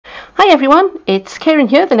Hi everyone, it's Karen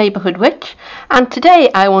here, the Neighbourhood Witch, and today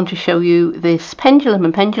I want to show you this pendulum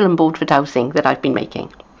and pendulum board for dowsing that I've been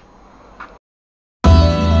making.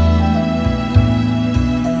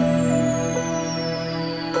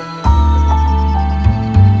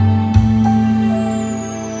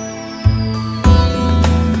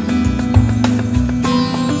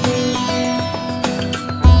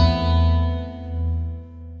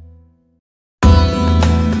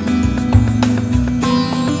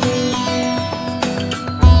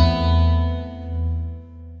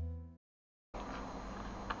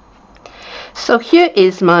 So here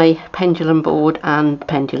is my pendulum board and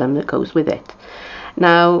pendulum that goes with it.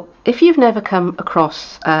 Now, if you've never come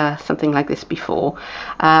across something like this before,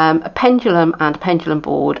 a pendulum and a pendulum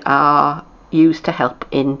board are used to help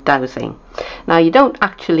in dowsing. Now, you don't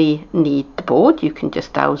actually need the board, you can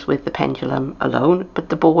just dowse with the pendulum alone, but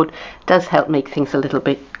the board does help make things a little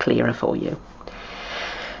bit clearer for you.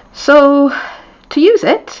 So, to use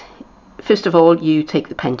it, first of all, you take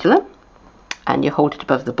the pendulum and you hold it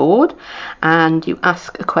above the board and you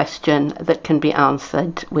ask a question that can be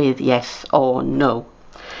answered with yes or no.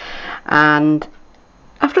 And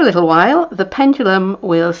after a little while, the pendulum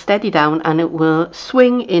will steady down and it will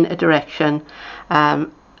swing in a direction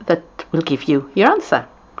that will give you your answer.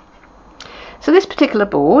 So this particular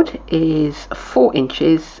board is 4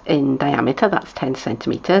 inches in diameter, that's 10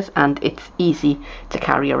 centimeters, and it's easy to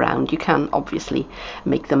carry around. You can obviously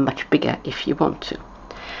make them much bigger if you want to.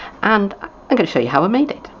 And I'm going to show you how I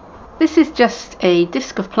made it. This is just a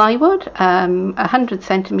disc of plywood, 100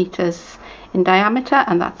 centimeters in diameter,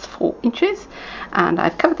 and that's 4 inches. And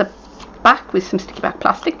I've covered the back with some sticky back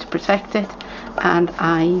plastic to protect it, and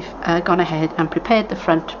I've gone ahead and prepared the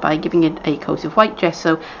front by giving it a coat of white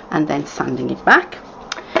gesso and then sanding it back.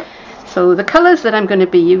 So the colours that I'm going to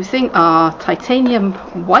be using are titanium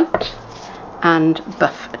white and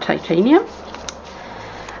buff titanium.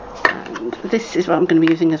 This is what I'm going to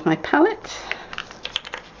be using as my palette.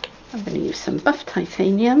 I'm going to use some buff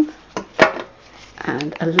titanium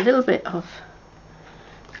and a little bit of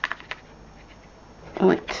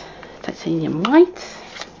titanium white,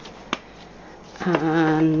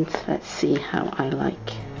 and let's see how I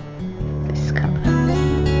like this colour.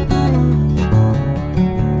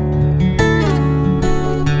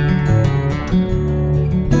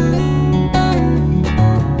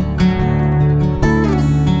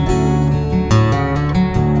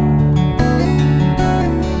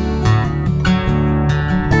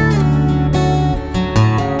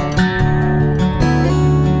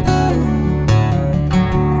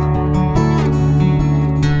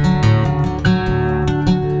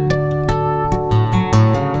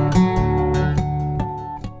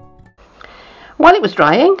 While it was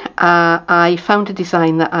drying, I found a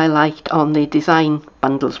design that I liked on the Design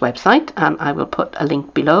Bundles website, and I will put a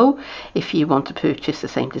link below if you want to purchase the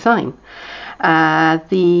same design.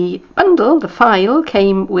 The bundle, the file,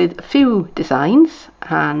 came with a few designs,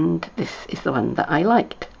 and this is the one that I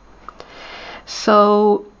liked.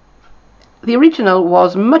 So the original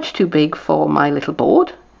was much too big for my little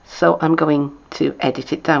board, so I'm going to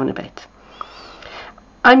edit it down a bit.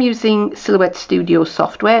 I'm using Silhouette Studio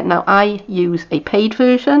software. Now, I use a paid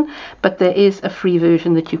version, but there is a free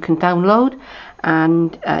version that you can download,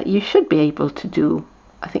 and you should be able to do,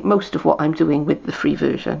 I think, most of what I'm doing with the free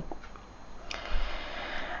version.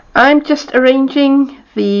 I'm just arranging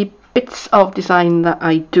the bits of design that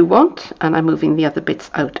I do want, and I'm moving the other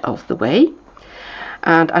bits out of the way.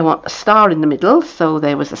 And I want a star in the middle, so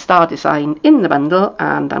there was a star design in the bundle,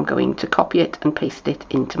 and I'm going to copy it and paste it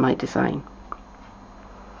into my design.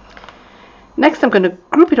 Next, I'm going to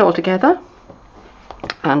group it all together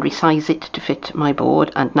and resize it to fit my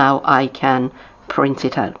board, and now I can print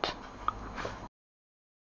it out.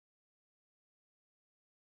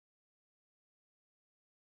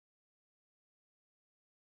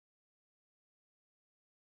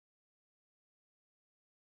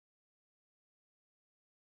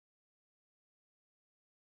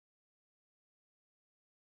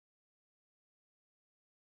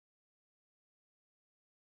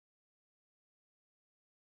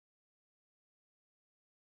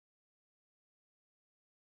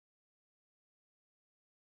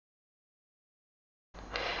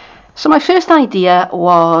 So my first idea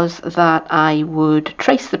was that I would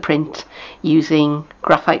trace the print using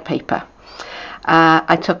graphite paper.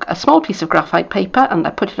 I took a small piece of graphite paper and I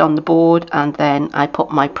put it on the board, and then I put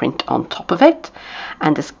my print on top of it,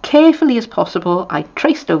 and as carefully as possible I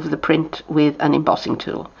traced over the print with an embossing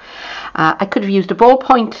tool. I could have used a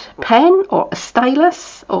ballpoint pen or a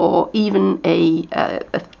stylus or even a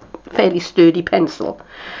fairly sturdy pencil,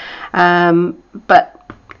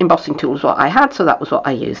 but embossing tool was what I had, so that was what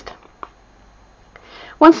I used.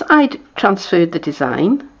 Once I'd transferred the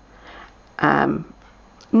design,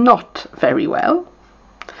 not very well,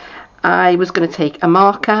 I was going to take a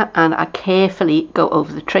marker and I carefully go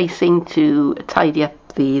over the tracing to tidy up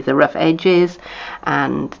the rough edges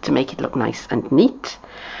and to make it look nice and neat.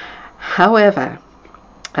 However,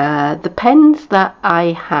 the pens that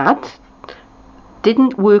I had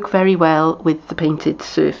didn't work very well with the painted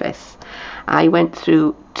surface. I went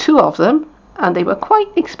through 2 of them and they were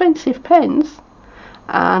quite expensive pens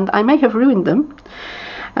and I may have ruined them,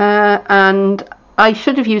 and I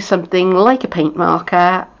should have used something like a paint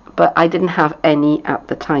marker, but I didn't have any at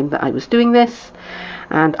the time that I was doing this,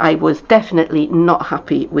 and I was definitely not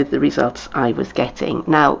happy with the results I was getting.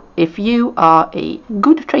 Now, if you are a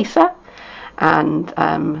good tracer and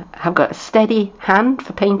have got a steady hand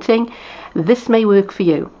for painting, this may work for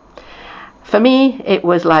you. For me, it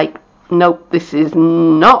was like, nope, this is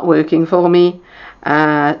not working for me.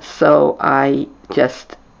 So I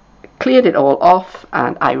just cleared it all off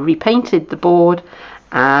and I repainted the board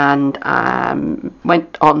and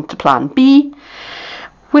went on to plan B,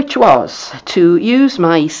 which was to use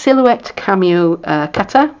my Silhouette Cameo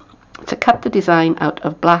cutter to cut the design out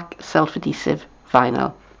of black self-adhesive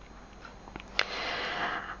vinyl.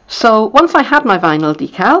 So once I had my vinyl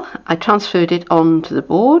decal, I transferred it onto the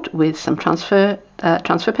board with some transfer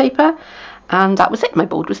paper, and that was it. My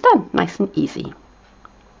board was done, nice and easy.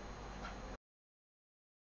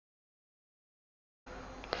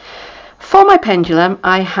 For my pendulum,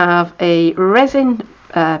 I have a resin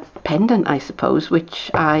pendant, I suppose, which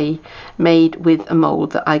I made with a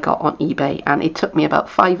mould that I got on eBay, and it took me about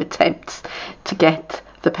 5 attempts to get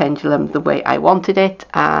the pendulum the way I wanted it,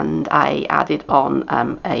 and I added on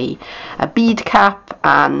a bead cap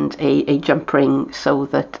and a jump ring so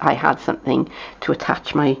that I had something to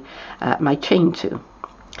attach my my chain to.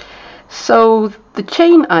 So the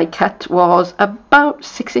chain I cut was about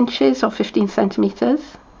 6 inches or 15 centimeters,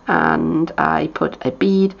 and I put a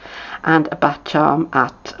bead and a bat charm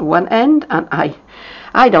at one end, and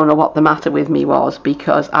I don't know what the matter with me was,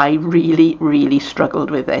 because I really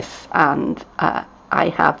struggled with this, and I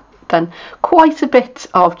have done quite a bit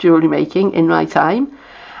of jewellery making in my time,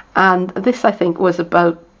 and this I think was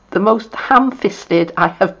about the most ham-fisted I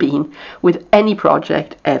have been with any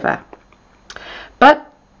project ever. But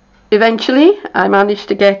eventually I managed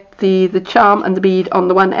to get the charm and the bead on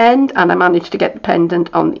the one end, and I managed to get the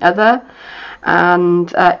pendant on the other,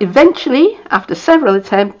 and eventually, after several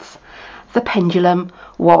attempts, the pendulum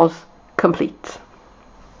was complete.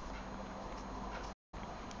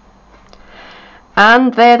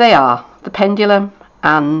 And there they are, the pendulum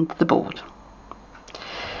and the board.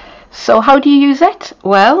 So how do you use it?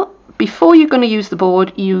 Well, before you're going to use the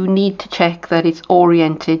board, you need to check that it's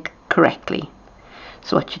oriented correctly.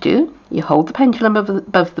 So what you do, you hold the pendulum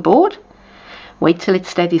above the board, wait till it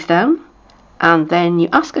steadies down, and then you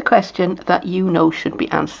ask a question that you know should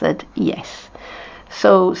be answered yes.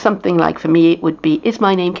 So something like, for me, it would be, is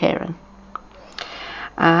my name Karen?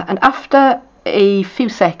 And after a few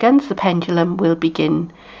seconds, the pendulum will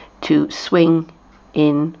begin to swing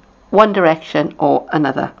in one direction or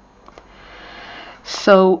another.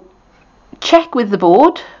 So check with the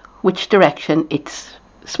board which direction it's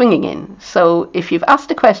swinging in. So if you've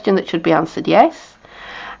asked a question that should be answered yes,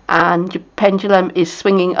 and your pendulum is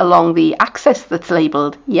swinging along the axis that's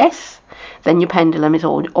labelled yes, then your pendulum is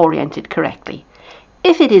oriented correctly.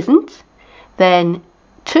 If it isn't, then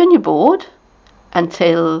turn your board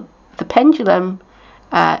until the pendulum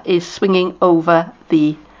is swinging over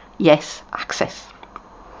the yes axis.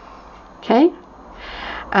 Okay.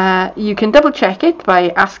 You can double check it by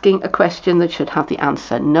asking a question that should have the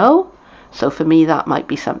answer no. So for me that might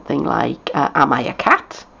be something like, am I a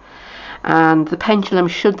cat? And the pendulum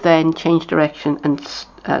should then change direction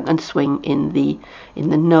and swing in the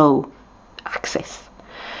no axis.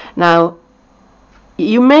 Now,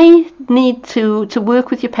 you may need to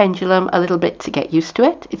work with your pendulum a little bit to get used to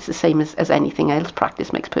it. It's the same as anything else.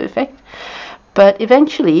 Practice makes perfect. But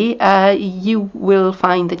eventually you will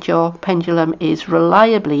find that your pendulum is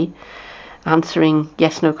reliably answering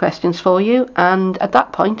yes/no questions for you, and at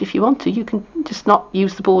that point, if you want to, you can just not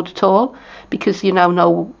use the board at all, because you now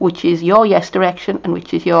know which is your yes direction and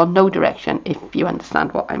which is your no direction, if you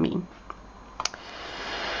understand what I mean.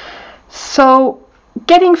 So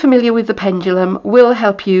getting familiar with the pendulum will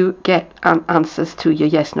help you get answers to your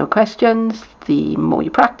yes/no questions. The more you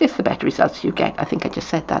practice, the better results you get. I think I just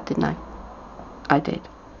said that, didn't I? I did.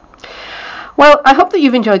 Well, I hope that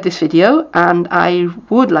you've enjoyed this video, and I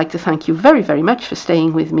would like to thank you very much for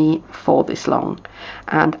staying with me for this long.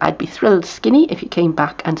 And I'd be thrilled skinny if you came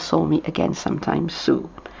back and saw me again sometime soon.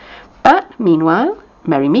 But meanwhile,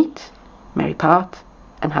 merry meet, merry part,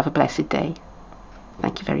 and have a blessed day.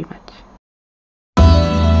 Thank you very much.